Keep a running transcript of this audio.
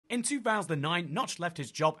In 2009, Notch left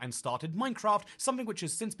his job and started Minecraft, something which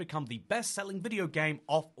has since become the best-selling video game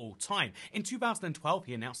of all time. In 2012,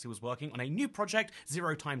 he announced he was working on a new project,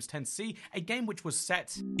 0x10C, a game which was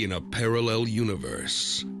set in a parallel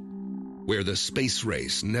universe where the space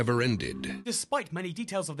race never ended. Despite many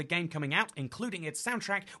details of the game coming out, including its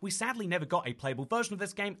soundtrack, we sadly never got a playable version of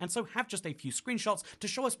this game, and so have just a few screenshots to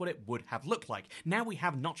show us what it would have looked like. Now we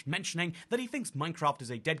have Notch mentioning that he thinks Minecraft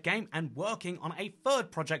is a dead game and working on a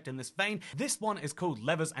third project in this vein. This one is called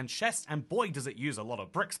Levers and Chests, and boy does it use a lot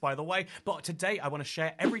of bricks, by the way. But today I want to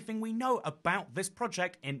share everything we know about this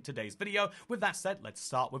project in today's video. With that said, let's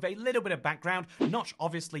start with a little bit of background. Notch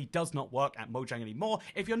obviously does not work at Mojang anymore.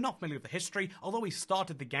 If you're not familiar with the history, although he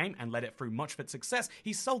started the game and led it through much of its success,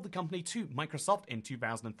 he sold the company to Microsoft in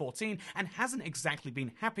 2014 and hasn't exactly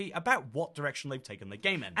been happy about what direction they've taken the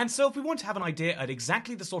game in. And so if we want to have an idea at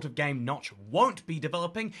exactly the sort of game Notch won't be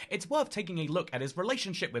developing, it's worth taking a look at his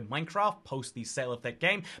relationship with Minecraft post the sale of that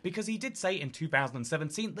game, because he did say in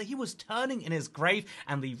 2017 that he was turning in his grave,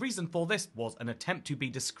 and the reason for this was an attempt to be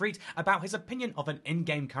discreet about his opinion of an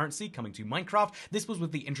in-game currency coming to Minecraft. This was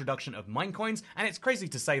with the introduction of Minecoins, and it's crazy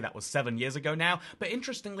to say that was 7 years ago now, but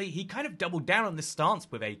interestingly, he kind of doubled down on this stance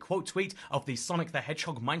with a quote tweet of the Sonic the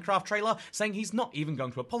Hedgehog Minecraft trailer, saying he's not even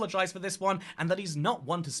going to apologize for this one, and that he's not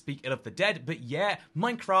one to speak ill of the dead, but yeah,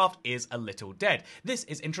 Minecraft is a little dead. This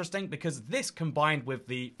is interesting because this, combined with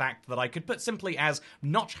the fact that I could put simply as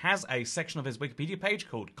Notch has a section of his Wikipedia page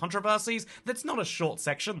called Controversies, that's not a short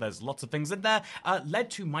section, there's lots of things in there, led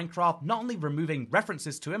to Minecraft not only removing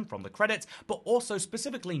references to him from the credits, but also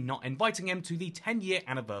specifically not inviting him to the 10-year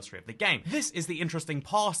anniversary of the game. This is the interesting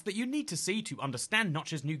part that you need to see to understand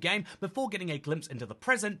Notch's new game before getting a glimpse into the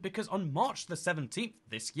present, because on March the 17th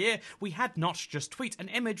this year, we had Notch just tweet an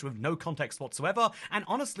image with no context whatsoever, and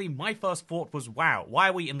honestly, my first thought was, wow, why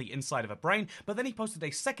are we in the inside of a brain? But then he posted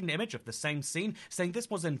a second image of the same scene, saying this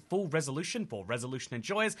was in full resolution for resolution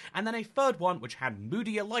enjoyers, and then a third one which had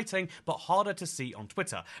moodier lighting, but harder to see on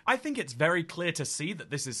Twitter. I think it's very clear to see that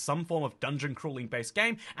this is some form of dungeon crawling based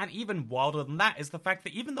game, and even wilder than that is the fact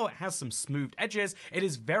that even though it has some smoothed edges, it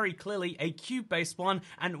is very clearly a cube-based one,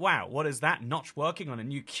 and wow, what is that? Notch working on a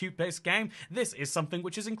new cube-based game? This is something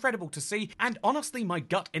which is incredible to see, and honestly my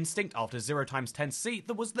gut instinct after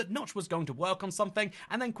 0x10C was that Notch was going to work on something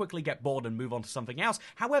and then quickly get bored and move on to something else.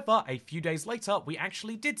 However, a few days later, we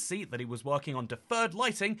actually did see that he was working on deferred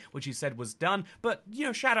lighting, which he said was done, but you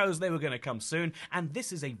know, shadows, they were going to come soon, and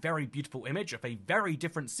this is a very beautiful image of a very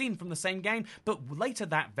different scene from the same game, but later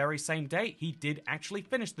that very same day, he did actually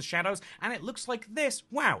finish the shadows, and it looks like this.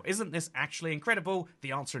 Wow, isn't this actually incredible?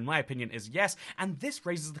 The answer in my opinion is yes, and this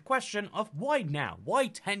raises the question of why now? Why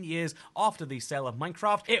 10 years after the sale of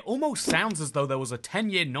Minecraft? It almost sounds as though there was a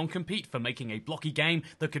 10-year non-compete for making a blocky game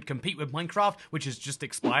that could compete with Minecraft, which has just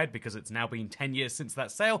expired because it's now been 10 years since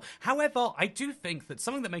that sale. However, I do think that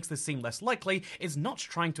something that makes this seem less likely is not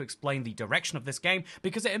trying to explain the direction of this game,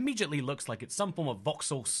 because it immediately looks like it's some form of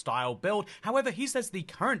voxel style build. However, he says the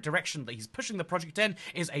current direction that he's pushing the project in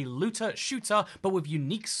is a looter shooter, but with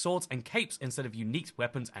unique swords and capes instead of unique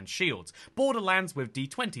weapons and shields. Borderlands with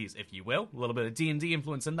D20s, if you will. A little bit of D&D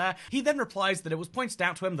influence in there. He then replies that it was pointed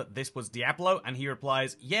out to him that this was Diablo, and he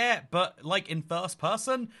replies, yeah, but like in first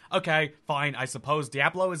person? Okay, fine, I suppose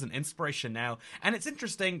Diablo is an inspiration now. And it's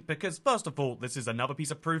interesting because, first of all, this is another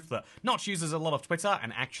piece of proof that Notch uses a lot of Twitter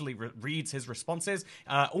and actually reads his responses.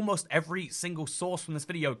 Almost every single source from this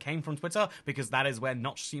video came from Twitter, because that is where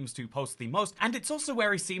Notch seems to post the most, and it's also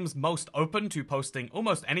where he seems most open to posting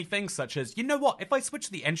almost anything, such as, you know what, if I switch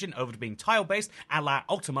the engine over to being tile-based, a la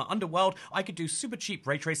Ultima Underworld, I could do super cheap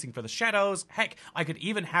ray tracing for the shadows, heck, I could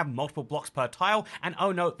even have multiple blocks per tile, and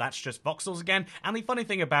oh no, that's just voxels again. And the funny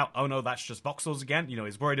thing about, oh no, that's just voxels again, you know,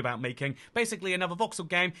 he's worried about making basically another voxel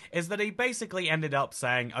game, is that he basically ended up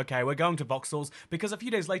saying, okay, we're going to voxels, because a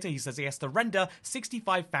few days later he says he has to render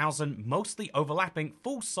 65,000 mostly overlapping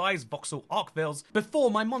full-size voxel arcvilles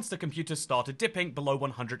before my monster computer started dipping below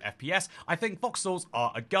 100 FPS. I think voxels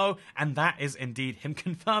are a go, and that is indeed him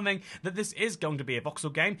confirming that this is going to be a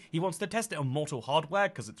voxel game. He wants to test it on mortal hardware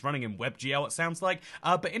because it's running in WebGL, it sounds like,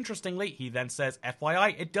 but interestingly, he then says,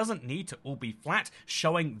 FYI, it doesn't need to all be flat,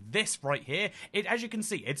 showing this right here. As you can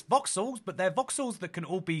see, it's voxels, but they're voxels that can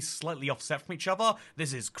all be slightly offset from each other.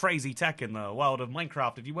 This is crazy tech in the world of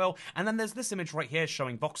Minecraft, if you will. And then there's this image right here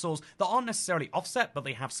showing voxels that aren't necessarily offset, but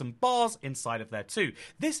they have some bars inside of there too.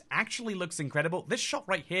 This actually looks incredible. This shot shot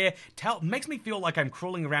right here makes me feel like I'm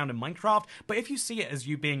crawling around in Minecraft, but if you see it as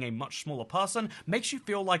you being a much smaller person, makes you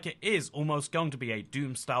feel like it is almost going to be a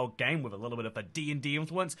Doom-style game with a little bit of a D&D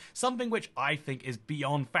influence, something which I think is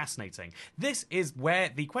beyond fascinating. This is where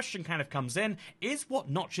the question kind of comes in. Is what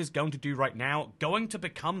Notch is going to do right now going to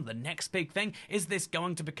become the next big thing? Is this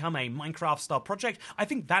going to become a Minecraft-style project? I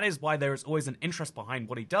think that is why there is always an interest behind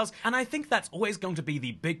what he does, and I think that's always going to be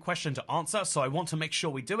the big question to answer, so I want to make sure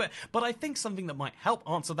we do it. But I think something that might help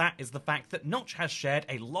answer that is the fact that Notch has shared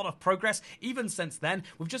a lot of progress even since then,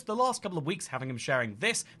 with just the last couple of weeks having him sharing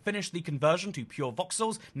this, finished the conversion to pure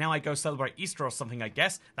voxels, now I go celebrate Easter or something I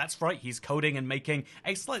guess. That's right, he's coding and making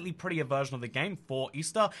a slightly prettier version of the game for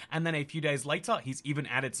Easter, and then a few days later he's even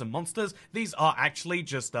added some monsters. These are actually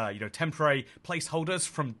just, temporary placeholders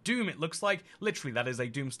from Doom, it looks like. Literally, that is a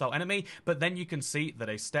Doom-style enemy, but then you can see that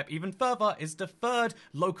a step even further is deferred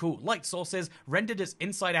local light sources, rendered as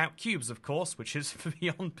inside-out cubes, of course, which is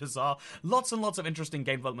beyond bizarre. Lots and lots of interesting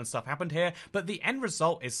game development stuff happened here, but the end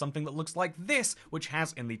result is something that looks like this, which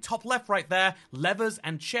has in the top left right there, levers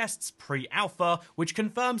and chests pre-alpha, which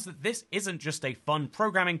confirms that this isn't just a fun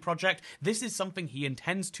programming project, this is something he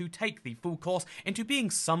intends to take the full course into being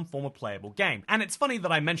some form of playable game. And it's funny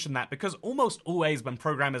that I mention that because almost always when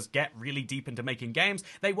programmers get really deep into making games,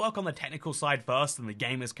 they work on the technical side first and the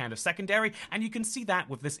game is kind of secondary, and you can see that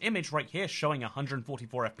with this image right here showing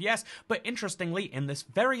 144 FPS, but interestingly, in this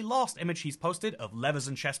very last image he's posted of levers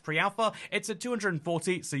and chest pre-alpha, it's at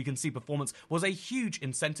 240, so you can see performance was a huge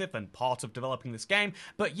incentive and part of developing this game.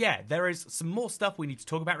 But yeah, there is some more stuff we need to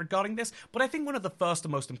talk about regarding this, but I think one of the first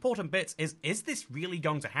and most important bits is this really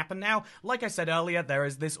going to happen now? Like I said earlier, there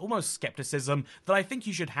is this almost skepticism that I think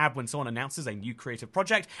you should have when someone announces a new creative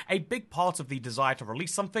project. A big part of the desire to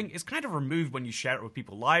release something is kind of removed when you share it with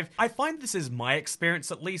people live. I find this is my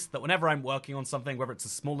experience at least, that whenever I'm working on something, whether it's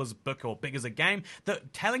as small as a book or big as a game,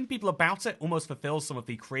 that telling people about it almost fulfills some of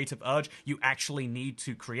the creative urge you actually need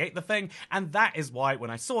to create the thing, and that is why when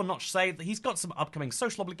I saw Notch say that he's got some upcoming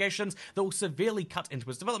social obligations that will severely cut into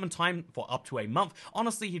his development time for up to a month,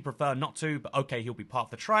 honestly he'd prefer not to, but okay, he'll be part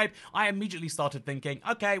of the tribe, I immediately started thinking,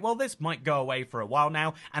 okay, well this might go away for a while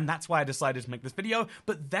now, and that's why I decided to make this video.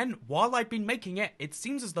 But then while I've been making it, it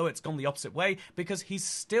seems as though it's gone the opposite way, because he's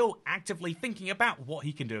still actively thinking about what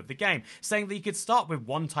he can do with the game, saying that he could start with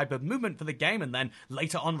one type of movement for the game and then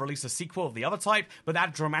later on release a sequel of the other type, but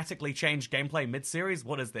that dramatically changed gameplay mid-series.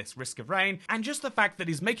 What is this, Risk of Rain? And just the fact that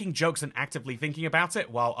he's making jokes and actively thinking about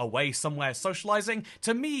it while away somewhere socializing,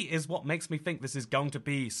 to me is what makes me think this is going to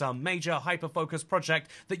be some major hyper-focused project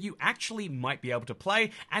that you actually might be able to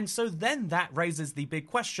play. And so then that raises the big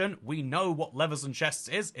question. We know what levers and chests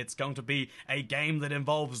is. It's going to be a game that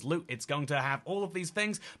involves loot. It's going to have all of these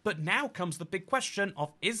things. But now comes the big question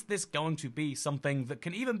of, is this going to be something that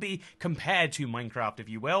can even be compared to Minecraft, if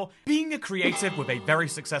you will? Being a creative with a very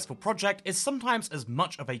successful project is sometimes as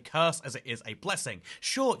much of a curse as it is a blessing.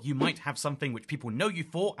 Sure, you might have something which people know you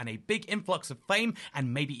for and a big influx of fame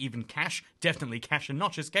and maybe even cash, definitely cash in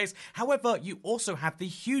Notch's case. However, you also have the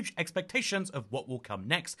huge expectations of what will come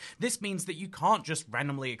next. This means that you can't just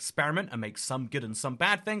randomly experiment and make some good and some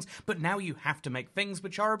bad things, but now you have to make things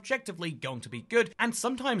which are objectively going to be good, and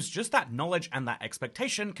sometimes just that knowledge and that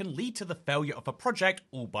expectation can lead to the failure of a project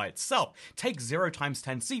all by itself. Take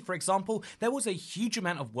 0x10C for example, there was a huge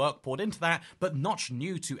amount of work poured into that, but Notch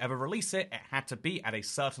knew to ever release it, it had to be at a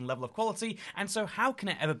certain level of quality, and so how can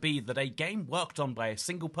it ever be that a game worked on by a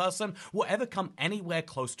single person will ever come anywhere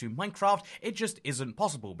close to Minecraft? It just isn't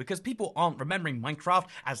possible, because people aren't remembering Minecraft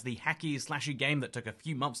as the hacky slashy game that took a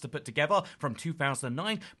few months to put together from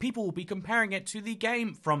 2009. People will be comparing it to the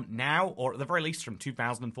game from now, or at the very least from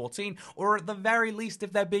 2014, or at the very least,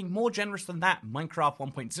 if they're being more generous than that, Minecraft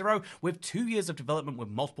 1.0 with 2 years of development with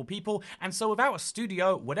multiple people. And so without a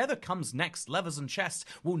studio, whatever comes next, levers and chests,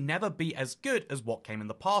 will never be as good as what came in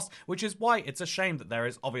the past, which is why it's a shame that there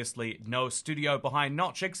is obviously no studio behind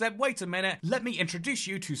Notch, except wait a minute, let me introduce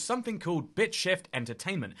you to something called BitShift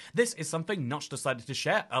Entertainment. This is something Notch decided to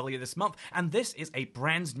share earlier this month, and this is a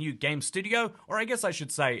brand new game studio, or I guess I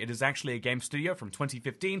should say it is actually a game studio from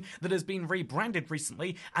 2015 that has been rebranded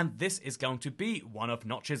recently, and this is going to be one of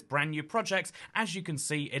Notch's brand new projects. As you can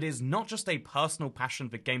see, it is not just a personal passion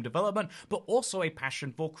for game development, but also a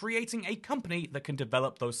passion for creating a company that can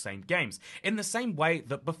develop those same games. In the same way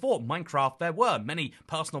that before Minecraft, there were many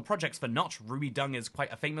personal projects for Notch. Ruby Dung is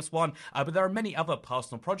quite a famous one, but there are many other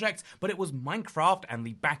personal projects, but it was Minecraft and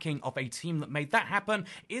the backing of a team that made that happen.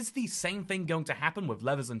 Is the same thing going to happen with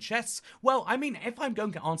levers and chests? Well, I mean, if I'm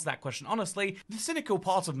going to answer that question honestly, the cynical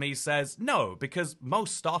part of me says no, because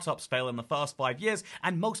most startups fail in the first 5 years,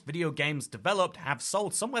 and most video games developed have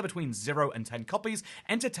sold somewhere between 0 0 and 10 copies,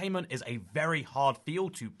 entertainment is a very hard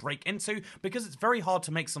field to break into because it's very hard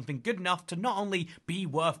to make something good enough to not only be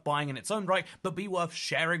worth buying in its own right, but be worth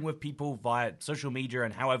sharing with people via social media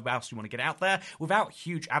and however else you want to get out there. Without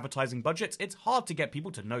huge advertising budgets, it's hard to get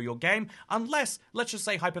people to know your game unless, let's just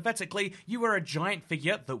say hypothetically, you were a giant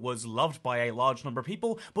figure that was loved by a large number of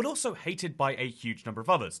people, but also hated by a huge number of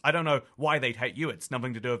others. I don't know why they'd hate you, it's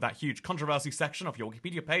nothing to do with that huge controversy section of your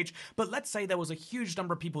Wikipedia page, but let's say there was a huge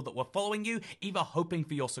number of people that were following you, either hoping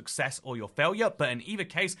for your success or your failure, but in either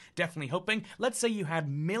case, definitely hoping. Let's say you had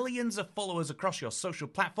millions of followers across your social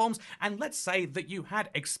platforms, and let's say that you had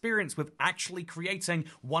experience with actually creating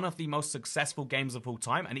one of the most successful games of all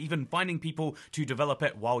time, and even finding people to develop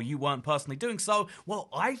it while you weren't personally doing so. Well,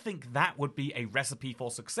 I think that would be a recipe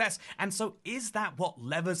for success, and so is that what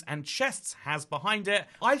Levers and Chests has behind it?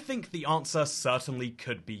 I think the answer certainly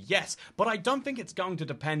could be yes, but I don't think it's going to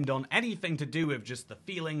depend on anything to do with just the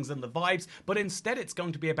feelings and the vibes, but instead it's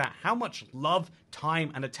going to be about how much love,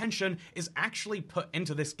 time, and attention is actually put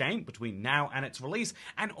into this game between now and its release,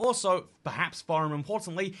 and also, perhaps far more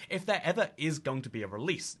importantly, if there ever is going to be a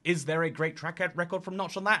release. Is there a great track record from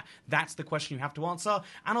Notch on that? That's the question you have to answer,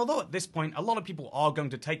 and although at this point a lot of people are going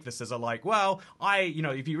to take this as a like, well,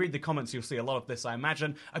 if you read the comments you'll see a lot of this, I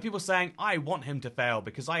imagine, of people saying, I want him to fail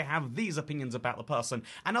because I have these opinions about the person,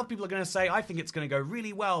 and other people are going to say, I think it's going to go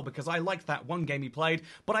really well because I liked that one game he played,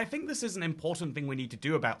 but I think this is an important thing we need to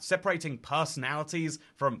do about separating personalities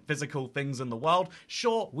from physical things in the world.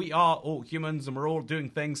 Sure, we are all humans and we're all doing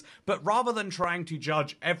things, but rather than trying to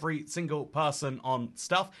judge every single person on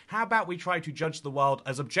stuff, how about we try to judge the world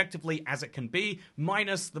as objectively as it can be,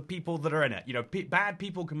 minus the people that are in it. Bad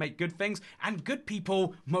people can make good things, and good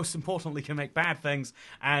people, most importantly, can make bad things,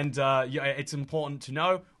 and it's important to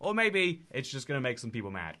know, or maybe it's just going to make some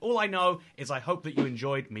people mad. All I know is I hope that you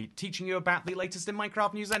enjoyed me teaching you about the latest in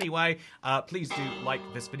Minecraft news anyway. Please do like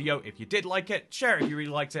this video if you did like it, share it if you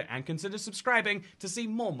really liked it, and consider subscribing to see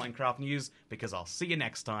more Minecraft news, because I'll see you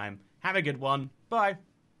next time. Have a good one. Bye.